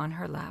laid him on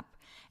her lap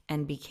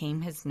and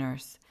became his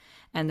nurse.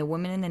 And the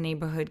women in the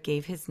neighborhood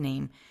gave his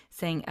name,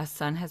 saying, a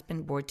son has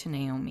been born to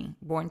Naomi.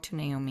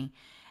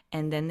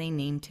 And then they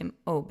named him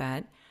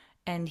Obed,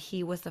 and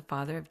he was the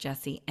father of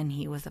Jesse, and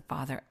he was the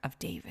father of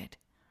David.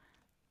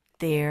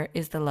 There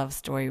is the love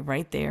story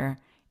right there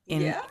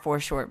in 4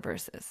 short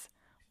verses.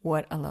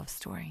 What a love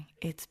story.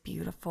 It's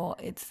beautiful.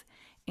 It's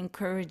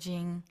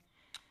encouraging.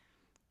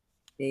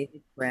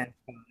 David's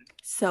grandfather.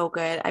 So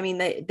good. I mean,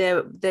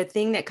 the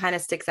thing that kind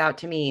of sticks out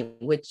to me,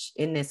 which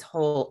in this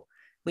whole,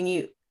 when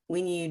you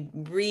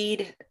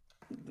read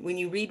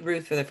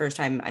Ruth for the first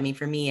time, I mean,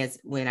 for me, as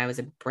when I was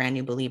a brand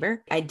new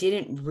believer, I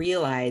didn't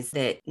realize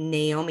that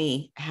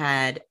Naomi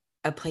had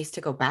a place to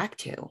go back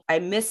to. I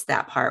missed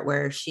that part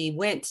where she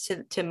went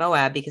to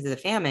Moab because of the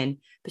famine,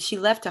 but she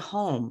left a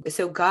home.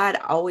 So God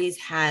always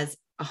has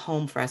a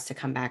home for us to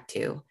come back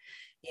to.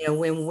 You know,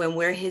 when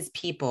we're his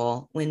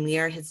people, when we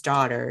are his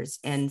daughters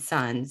and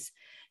sons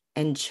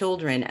and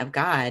children of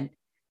God,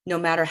 no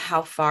matter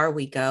how far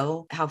we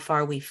go, how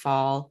far we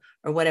fall,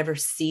 or whatever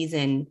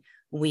season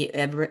we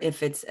ever,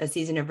 if it's a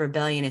season of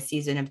rebellion, a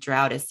season of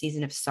drought, a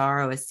season of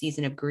sorrow, a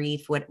season of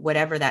grief,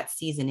 whatever that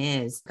season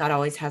is, God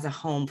always has a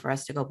home for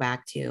us to go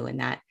back to.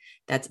 And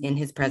that's in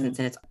his presence,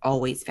 and it's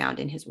always found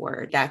in his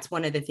word. That's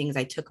one of the things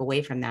I took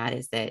away from that,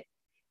 is that,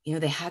 you know,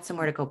 they had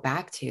somewhere to go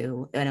back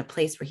to, and a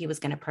place where he was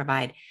going to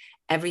provide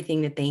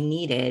everything that they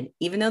needed,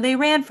 even though they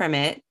ran from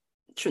it,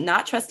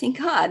 not trusting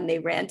God, and they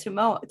ran to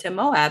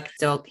Moab.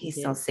 So he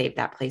still saved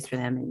that place for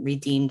them and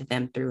redeemed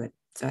them through it.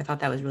 So I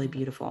thought that was really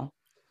beautiful.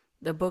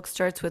 The book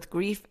starts with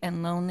grief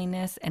and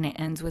loneliness, and it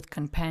ends with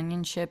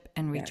companionship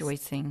and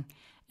rejoicing. Yes.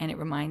 And it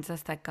reminds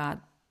us that God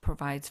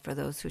provides for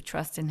those who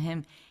trust in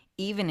him,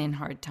 even in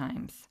hard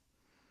times.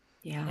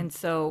 Yeah. And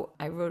so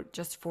I wrote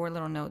just 4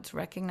 little notes: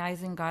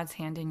 recognizing God's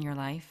hand in your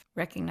life,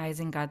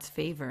 recognizing God's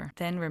favor,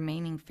 then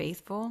remaining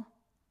faithful,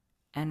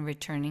 and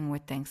returning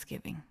with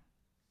thanksgiving.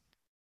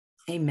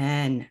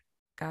 Amen.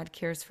 God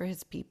cares for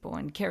his people,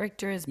 and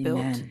character is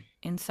built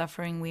in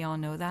suffering. We all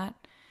know that.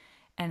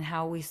 And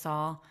how we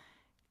saw,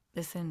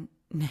 listen,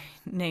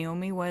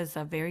 Naomi was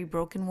a very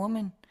broken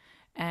woman,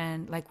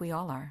 and like we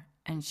all are.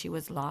 And she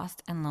was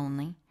lost and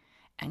lonely,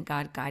 and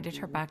God guided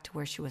her back to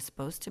where she was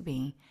supposed to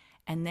be.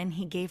 And then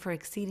he gave her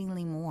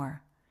exceedingly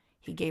more.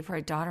 He gave her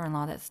a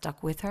daughter-in-law that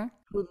stuck with her,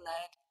 who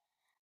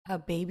led a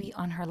baby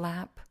on her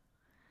lap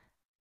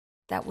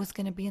that was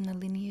going to be in the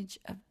lineage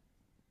of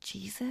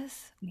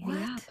Jesus. What?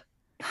 Yeah.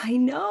 I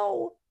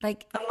know.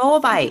 Like a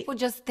Moabite. People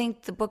just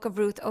think the book of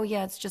Ruth, oh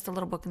yeah, it's just a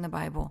little book in the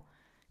Bible.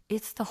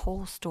 It's the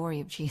whole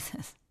story of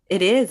Jesus.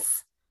 It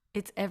is.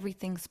 It's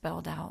everything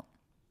spelled out.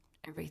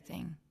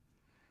 Everything.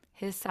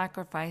 His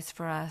sacrifice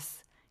for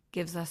us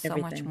gives us so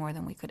much more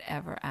than we could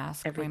ever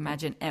ask or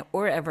imagine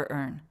or ever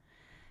earn.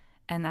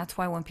 And that's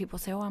why when people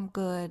say, oh, I'm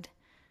good.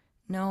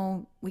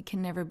 No, we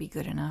can never be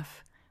good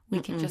enough. We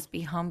can just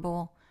be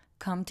humble,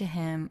 come to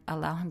him,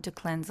 allow him to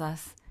cleanse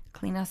us,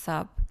 clean us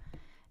up,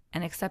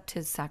 and accept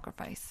his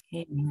sacrifice.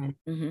 Amen.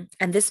 Mm-hmm.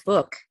 And this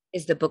book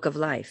is the book of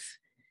life.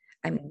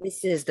 I mean,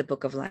 this is the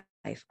book of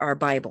life, our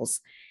Bibles.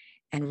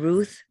 And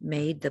Ruth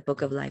made the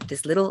book of life.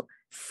 This little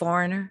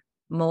foreigner,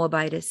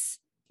 Moabitess,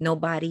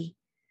 nobody,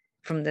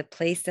 from the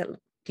place that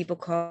people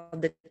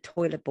called the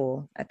toilet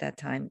bowl at that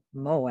time,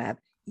 Moab,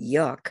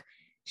 yuck.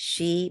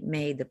 She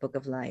made the book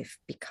of life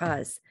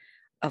because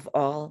of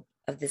all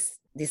of this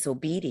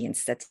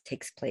disobedience that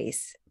takes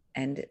place.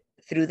 And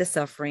through the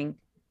suffering,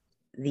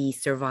 the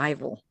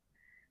survival,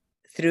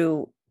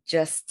 through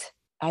just,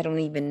 I don't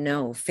even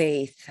know,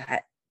 faith.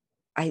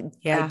 I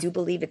do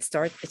believe it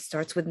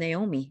starts with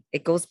Naomi.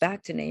 It goes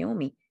back to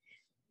Naomi.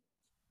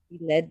 She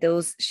led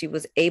those, she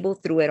was able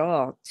through it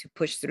all to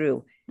push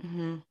through.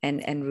 Mm-hmm.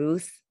 And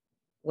Ruth,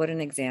 what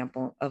an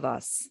example of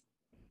us.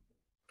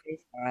 Praise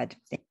God.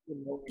 Thank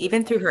you, Lord.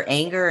 Even through her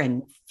anger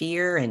and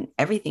fear and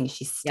everything,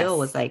 she still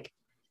was like,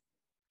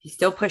 she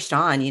still pushed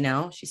on, you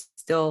know, she's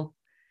still,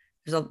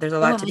 there's a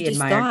lot to be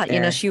admired there.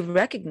 You know, she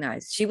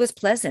recognized, she was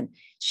pleasant.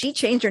 She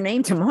changed her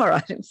name to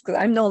Mara because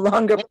I'm no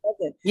longer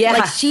pleasant. Yeah.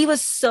 Like she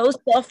was so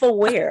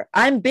self-aware.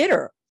 I'm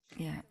bitter.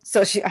 Yeah.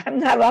 So I'm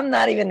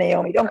not even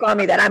Naomi. Don't call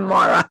me that. I'm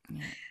Mara.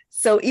 Yeah.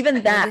 So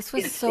even that. This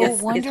was so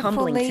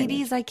wonderful,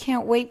 ladies. I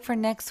can't wait for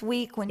next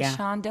week when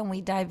Shonda and we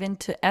dive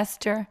into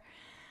Esther.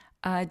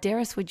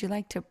 Darius, would you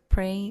like to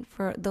pray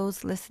for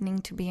those listening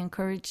to be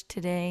encouraged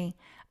today?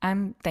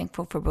 I'm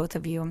thankful for both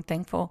of you. I'm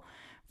thankful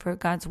for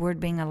God's word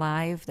being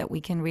alive, that we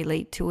can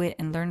relate to it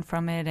and learn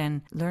from it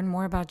and learn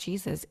more about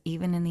Jesus,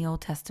 even in the Old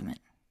Testament.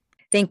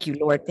 Thank you,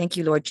 Lord. Thank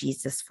you, Lord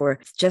Jesus, for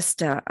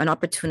just an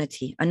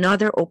opportunity,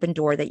 another open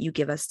door that you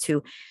give us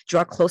to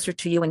draw closer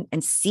to you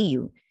and see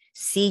you,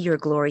 see your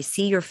glory,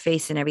 see your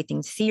face and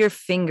everything, see your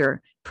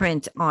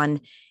fingerprint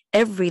on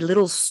every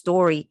little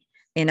story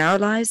in our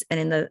lives and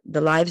in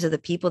the lives of the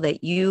people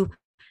that you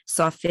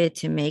saw fit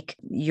to make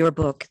your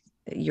book,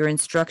 your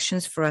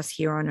instructions for us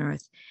here on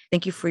earth.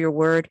 Thank you for your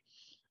word,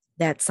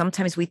 that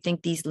sometimes we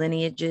think these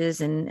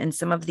lineages and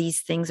some of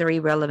these things are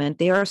irrelevant.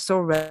 They are so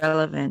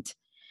relevant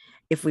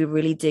if we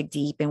really dig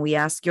deep, and we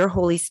ask your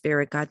Holy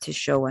Spirit, God, to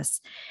show us.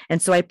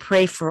 And so I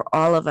pray for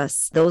all of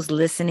us, those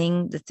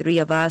listening, the 3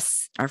 of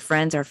us, our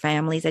friends, our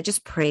families. I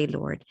just pray,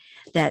 Lord,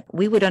 that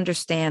we would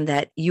understand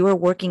that you are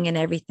working in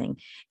everything,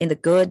 in the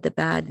good, the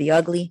bad, the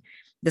ugly,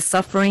 the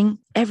suffering,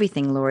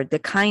 everything, Lord, the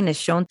kindness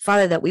shown,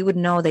 Father, that we would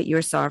know that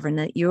you're sovereign,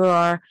 that you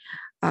are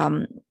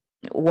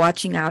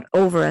watching out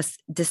over us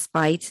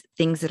despite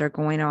things that are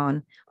going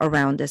on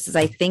around us. As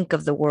I think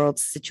of the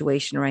world's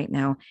situation right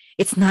now,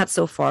 it's not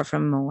so far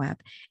from Moab.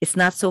 It's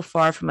not so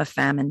far from a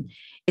famine.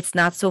 It's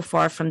not so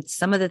far from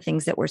some of the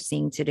things that we're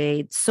seeing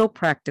today. It's so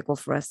practical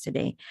for us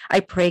today.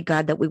 I pray,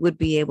 God, that we would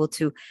be able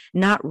to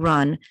not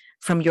run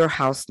from your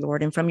house,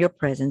 Lord, and from your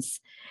presence,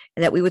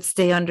 and that we would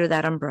stay under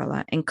that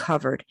umbrella and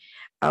covered,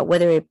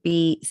 whether it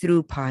be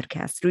through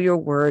podcasts, through your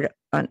word,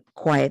 on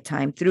quiet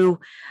time, through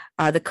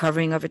the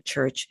covering of a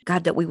church.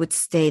 God, that we would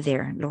stay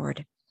there,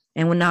 Lord,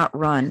 and would not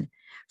run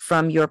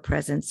from your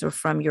presence or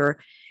from your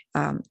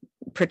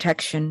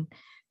protection,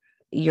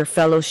 your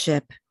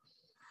fellowship,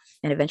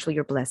 and eventually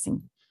your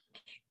blessing.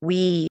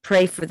 We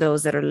pray for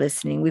those that are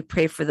listening. We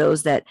pray for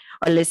those that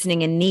are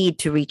listening and need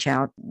to reach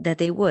out, that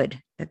they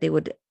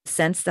would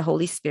sense the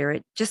Holy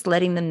Spirit, just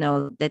letting them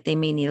know that they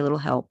may need a little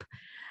help.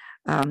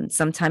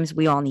 Sometimes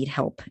we all need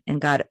help,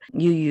 and God,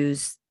 you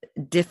use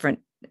different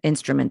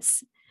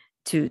instruments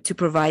to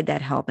provide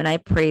that help. And I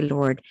pray,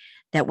 Lord,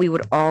 that we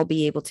would all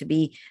be able to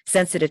be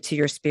sensitive to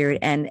your Spirit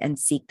and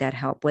seek that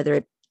help, whether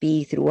it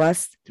be through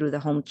us, through the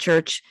home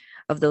church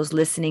of those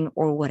listening,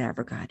 or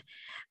whatever, God.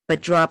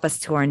 But drop us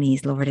to our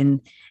knees, Lord.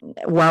 And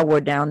while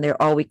we're down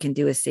there, all we can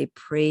do is say,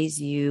 praise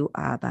you,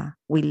 Abba.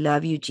 We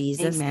love you,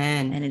 Jesus.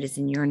 Amen. And it is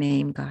in your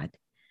name, God,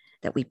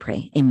 that we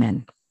pray.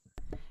 Amen.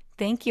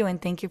 Thank you,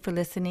 and thank you for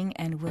listening,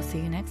 and we'll see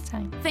you next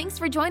time. Thanks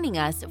for joining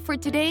us for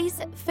today's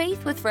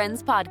Faith with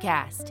Friends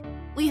podcast.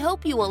 We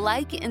hope you will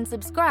like and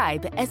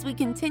subscribe as we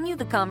continue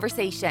the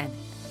conversation.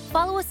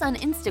 Follow us on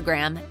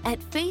Instagram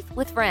at Faith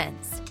with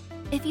Friends.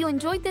 If you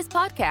enjoyed this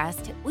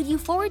podcast, would you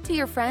forward to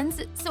your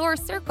friends so our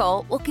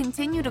circle will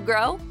continue to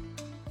grow?